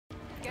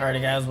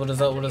Alrighty guys, what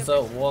is up, what is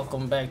up?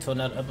 Welcome back to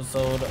another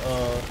episode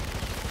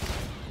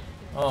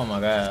of, oh my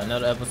god,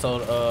 another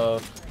episode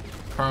of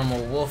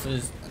Primal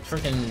Wolf's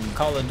freaking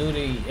Call of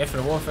Duty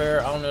Infinite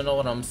Warfare. I don't even know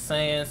what I'm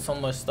saying, so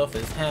much stuff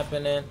is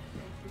happening.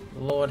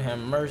 Lord have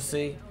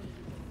mercy.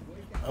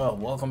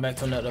 Welcome back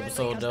to another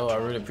episode though. I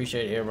really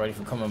appreciate everybody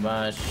for coming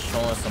by and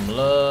showing some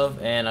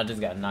love, and I just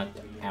got knocked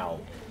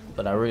out.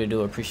 But I really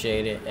do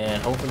appreciate it,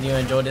 and hopefully you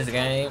enjoy this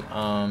game.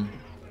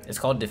 It's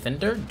called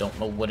Defender. Don't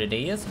know what it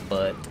is,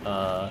 but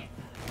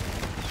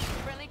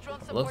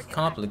looks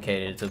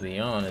complicated to be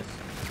honest.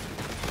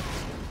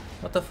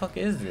 What the fuck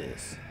is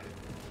this?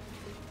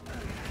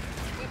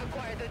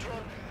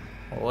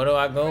 Where do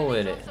I go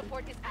with it?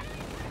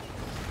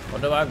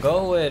 Where do I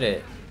go with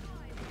it?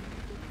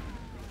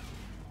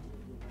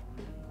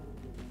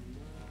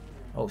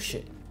 Oh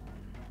shit.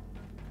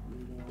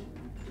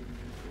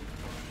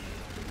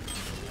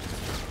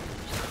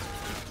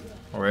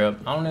 Rip.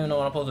 I don't even know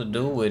what I'm supposed to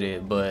do with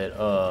it, but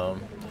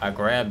I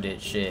grabbed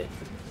it. Shit.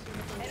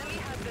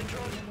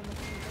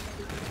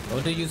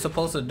 What are you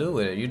supposed to do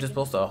with it? You just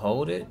supposed to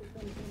hold it?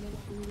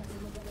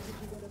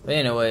 But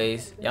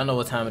anyways, y'all know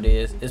what time it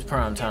is. It's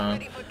prime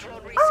time.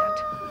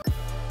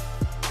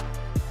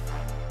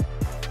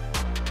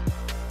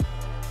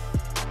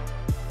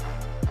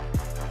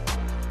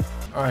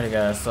 Alright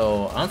guys,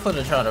 so I'm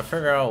gonna try to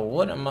figure out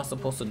what am I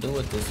supposed to do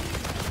with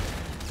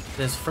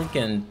this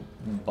freaking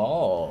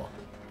ball.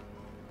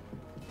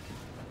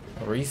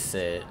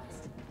 Reset.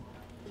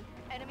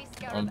 I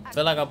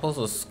feel like I'm supposed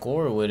to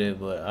score with it,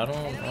 but I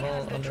don't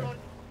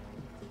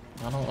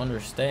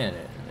understand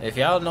it. If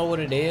y'all know what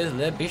it is,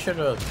 be sure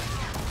to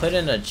put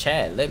in the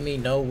chat. Let me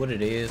know what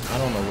it is. I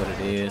don't know what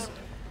it is.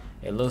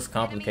 It looks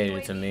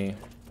complicated to me.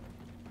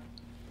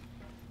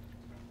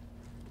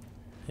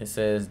 It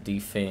says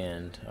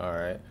defend.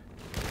 Alright.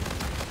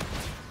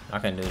 I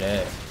can do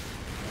that.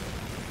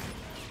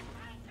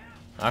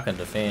 I can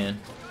defend.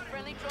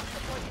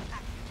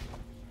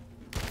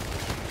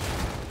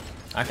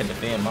 I can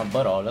defend my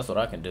butt off. That's what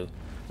I can do.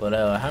 But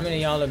how many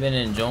of y'all have been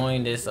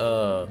enjoying this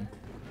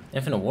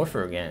Infinite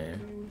Warfare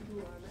game?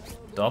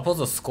 Do I supposed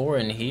to score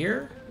in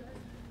here?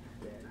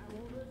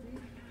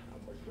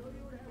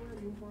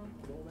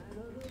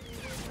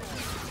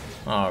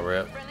 Oh,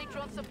 rip.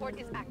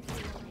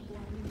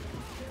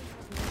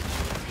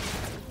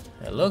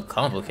 It look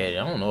complicated.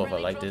 I don't know if I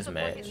like this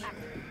match.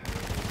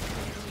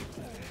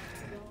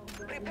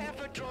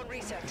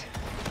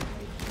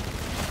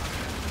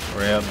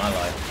 Rip my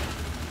life.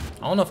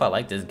 I don't know if I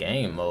like this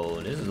game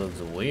mode. This looks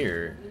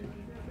weird.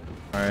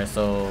 Alright,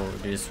 so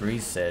this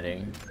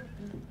resetting.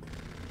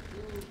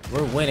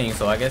 We're winning,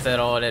 so I guess that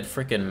all that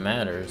freaking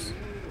matters.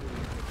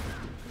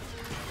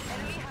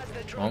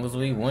 As long as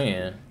we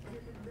win,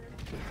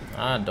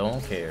 I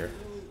don't care.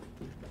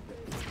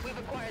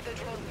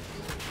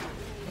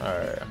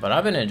 Alright, but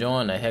I've been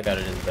enjoying the heck out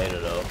of this beta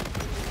though.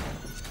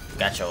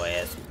 Got your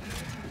ass.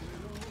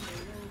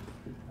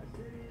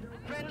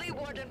 Friendly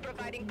warden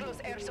providing close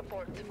air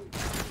support.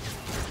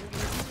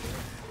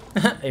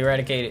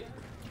 Eradicated.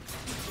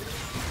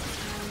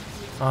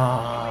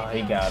 Ah,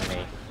 he got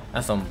me.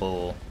 That's some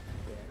bull.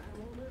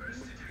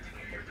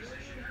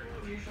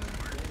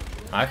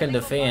 I can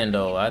defend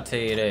though, I tell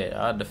you that.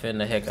 I'll defend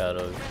the heck out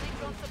of it.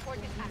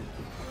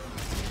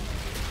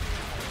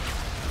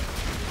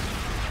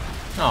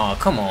 Oh,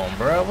 come on,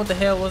 bro. What the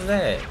hell was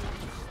that?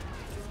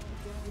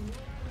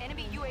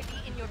 Enemy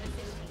UAV in your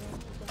position.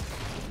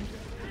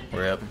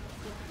 Rip.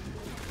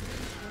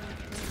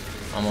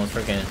 Almost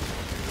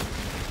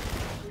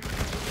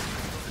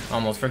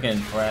freaking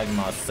fragged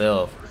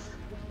myself.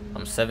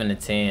 I'm 7 to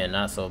 10,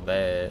 not so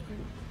bad.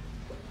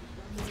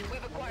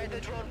 We've acquired the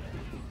drone.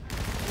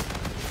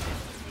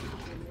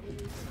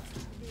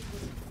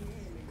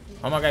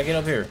 Oh my god, get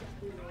up here.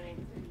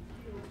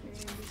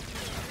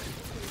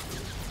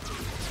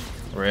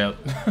 Rip.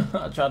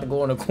 I tried to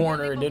go in the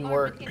corner, it didn't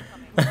work.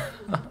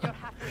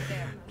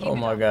 Oh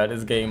my god,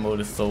 this game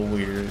mode is so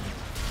weird.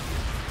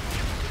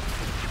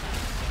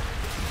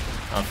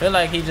 I feel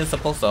like he's just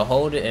supposed to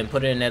hold it and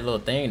put it in that little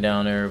thing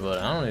down there, but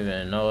I don't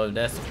even know if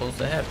that's supposed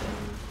to happen.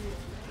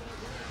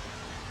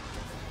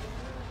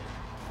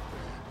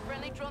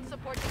 Friendly drone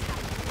support.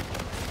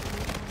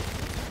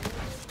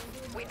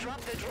 We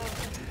dropped the drone.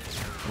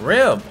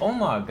 Rip, oh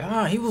my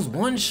god, he was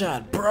one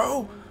shot,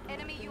 bro.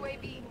 Enemy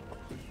UAV.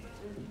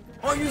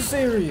 Are you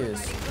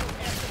serious?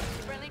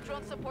 Friendly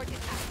drone support is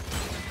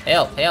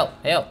Help, help,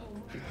 help.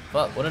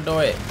 Fuck, where the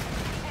door at?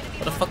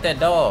 Where the fuck that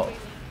dog?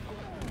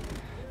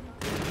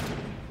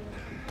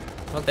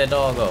 Fuck that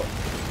dog go.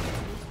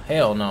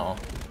 Hell no.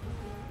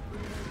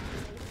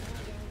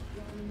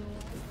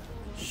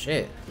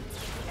 Shit.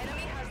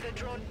 Enemy has the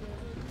drone.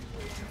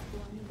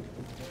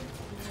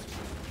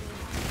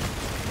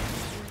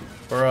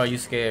 Bro, you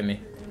scared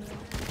me.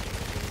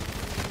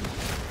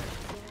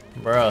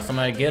 Bro,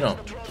 somebody get him.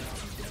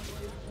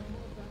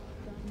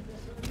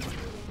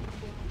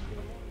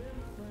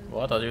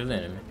 Well, I thought he was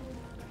enemy.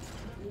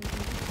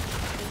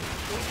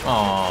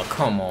 Oh,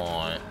 come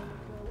on.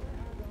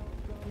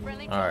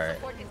 Alright.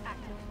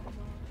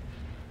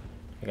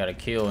 I gotta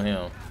kill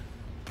him.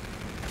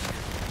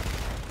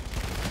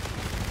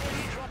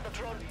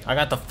 I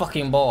got the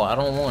fucking ball. I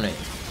don't want it.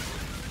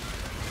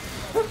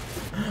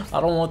 I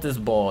don't want this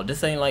ball.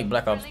 This ain't like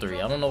Black Ops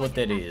 3. I don't know what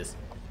that is.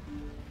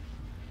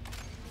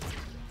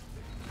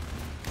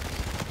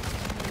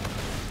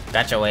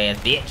 Got your ass,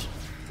 bitch.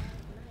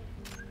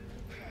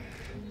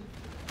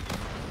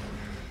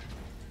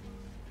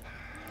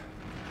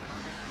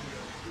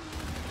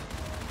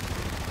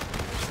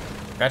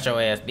 Got your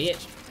ass,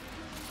 bitch.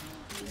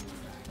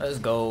 Let's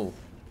go.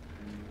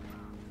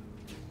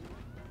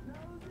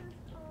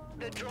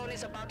 The drone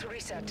is about to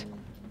reset.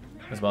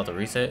 It's about to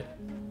reset.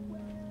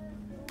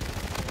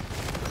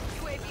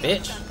 UAV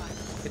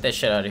Bitch, get that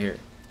shit out of here.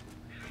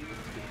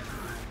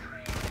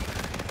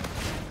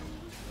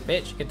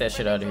 Bitch, get that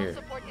shit out of here.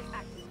 support is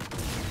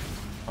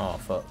active. Oh,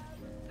 fuck.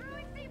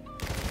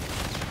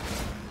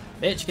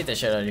 Bitch, get that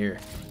shit out of here.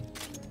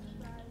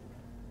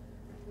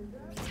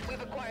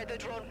 We've acquired the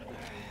drone.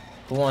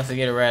 Who wants to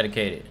get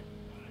eradicated?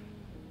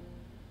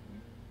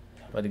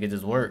 About to get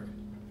this work.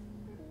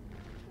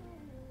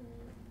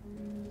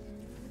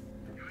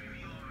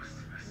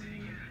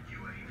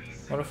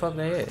 What the fuck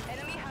they at?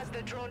 Enemy has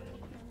the drone.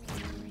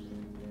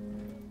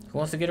 Who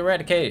wants to get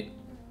eradicated?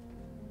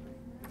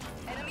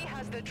 Enemy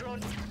has the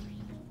drone.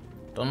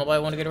 Don't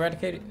nobody want to get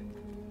eradicated?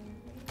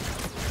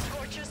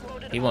 Scorchers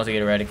loaded. He wants to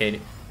get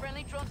eradicated.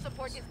 Friendly drone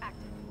support is active.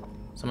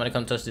 Somebody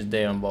come touch this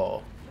damn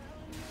ball.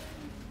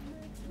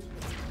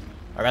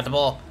 I got the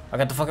ball. I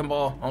got the fucking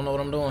ball. I don't know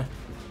what I'm doing.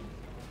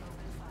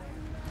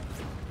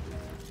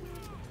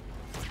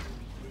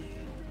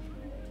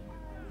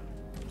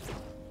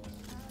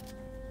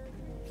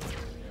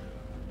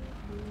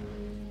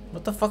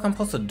 What the fuck I'm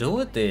supposed to do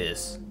with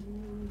this?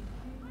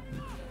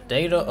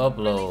 Data Friendly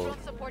upload.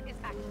 drone support is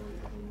active.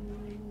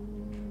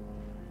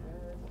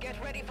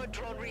 Get ready for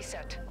drone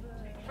reset.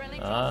 Friendly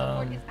drone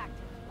support is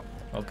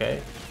active.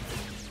 Okay.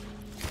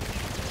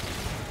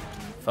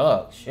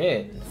 Fuck,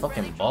 shit.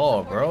 Fucking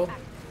ball, bro.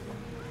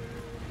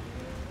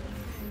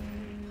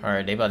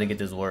 Alright, they about to get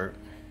this work.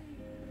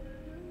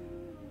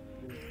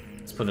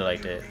 Let's put it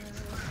like that.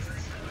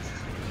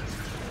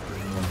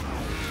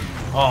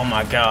 Oh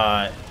my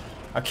god.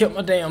 I killed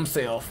my damn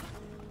self.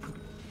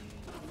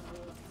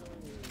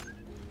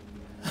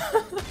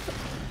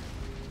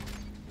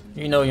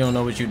 You know you don't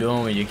know what you're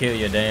doing when you kill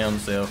your damn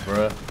self,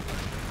 bruh.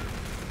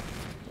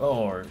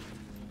 Lord.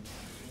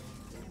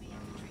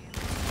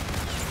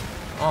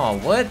 Oh,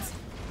 what?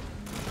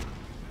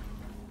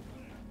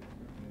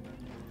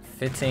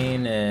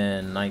 15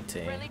 and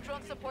 19. Friendly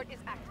drone support is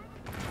active.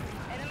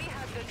 Enemy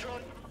has the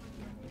drone.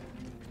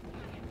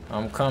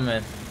 I'm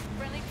coming.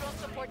 Friendly drone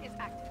support is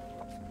active.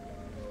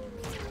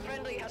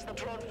 Friendly has the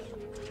drone.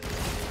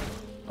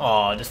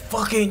 Oh, this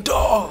fucking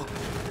dog!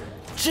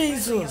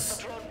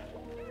 Jesus!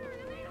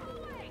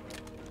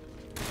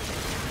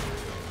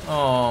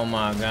 Oh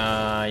my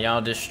god,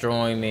 y'all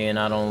destroying me and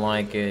I don't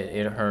like it.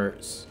 It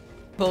hurts.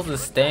 Supposed to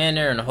stand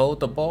there and hold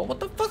the ball. What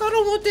the fuck? I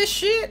don't want this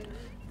shit.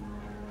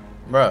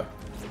 Bruh.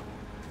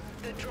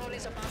 The drone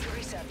is about to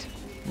reset.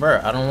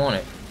 Bruh, I don't want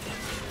it.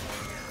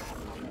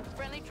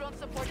 Friendly drone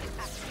support is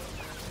active.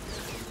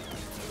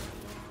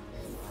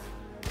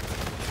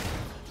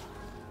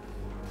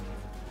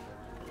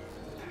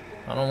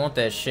 I don't want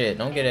that shit.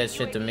 Don't get that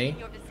shit to UAV me. in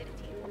your vicinity.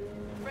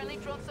 Friendly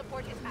drone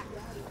support is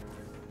active.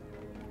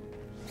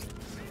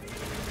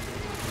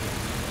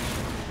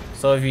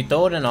 So if you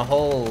throw it in a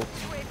hole,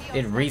 UAV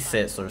it on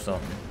resets or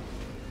something.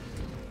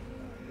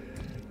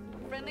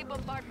 Friendly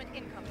bombardment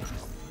incoming.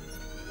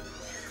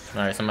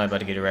 Alright, somebody about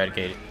to get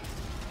eradicated.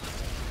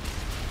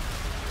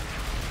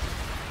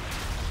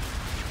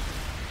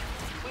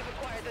 We've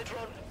acquired the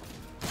drone.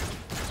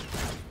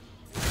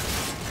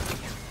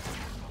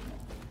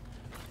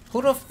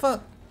 Who the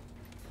fuck?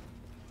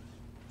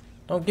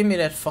 Don't give me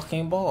that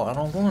fucking ball. I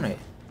don't want it.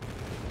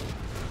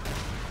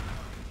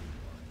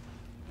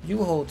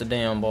 You hold the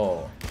damn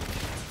ball.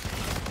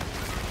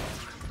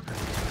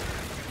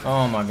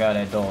 Oh my god,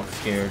 that dog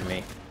scared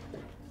me.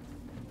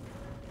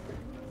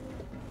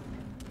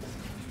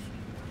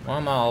 Why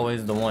am I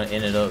always the one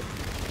ended up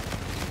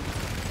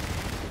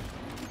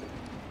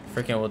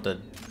freaking with the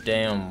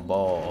damn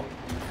ball?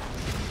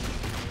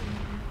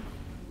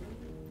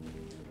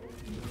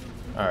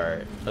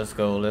 Alright, let's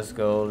go, let's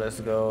go,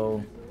 let's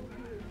go.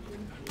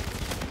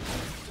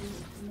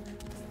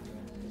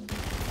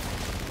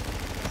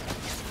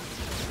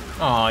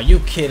 Aw, you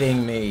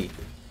kidding me?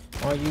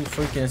 Are you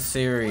freaking We're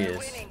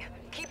serious? winning.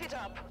 Keep it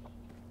up.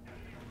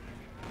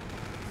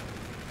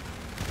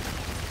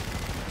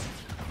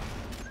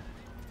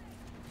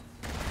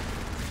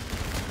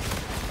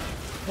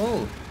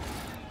 Oh.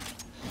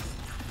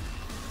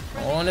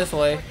 On this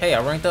way. Hey,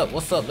 I ranked up.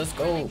 What's up? Let's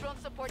Friendly go. drone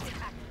support is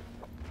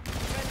active.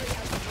 Friendly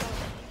has the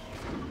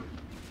drone.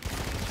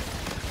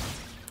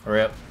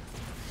 Hurry up.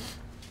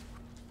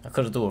 I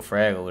could have threw a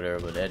frag over there,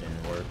 but that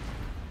didn't work.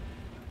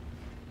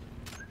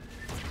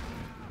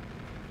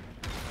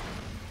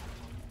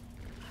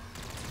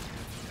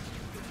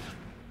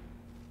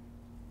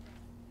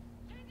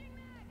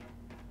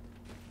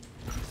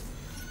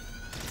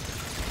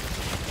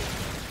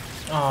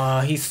 Oh,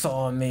 he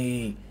saw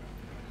me.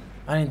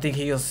 I didn't think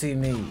he'll see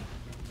me.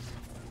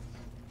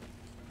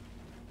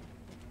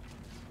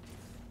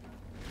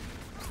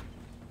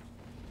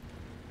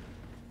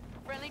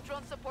 Friendly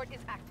drone support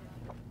is active.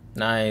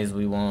 Nice,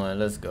 we won.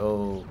 Let's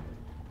go.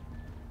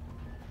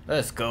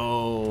 Let's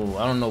go.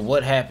 I don't know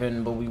what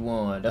happened, but we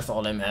won. That's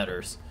all that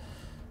matters.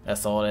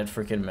 That's all that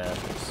freaking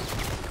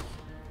matters.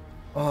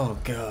 Oh,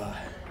 God.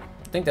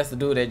 I think that's the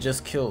dude that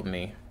just killed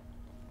me.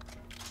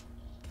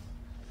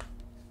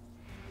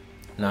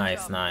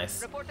 Nice,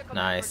 nice,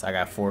 nice. I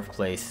got 4th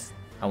place.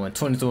 I went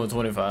 22 and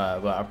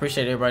 25. But I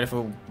appreciate everybody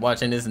for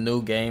watching this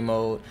new game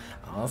mode.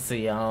 I'll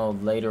see y'all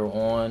later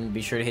on.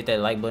 Be sure to hit that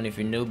like button if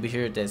you're new. Be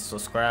sure to hit that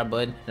subscribe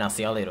button. And I'll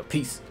see y'all later.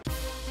 Peace.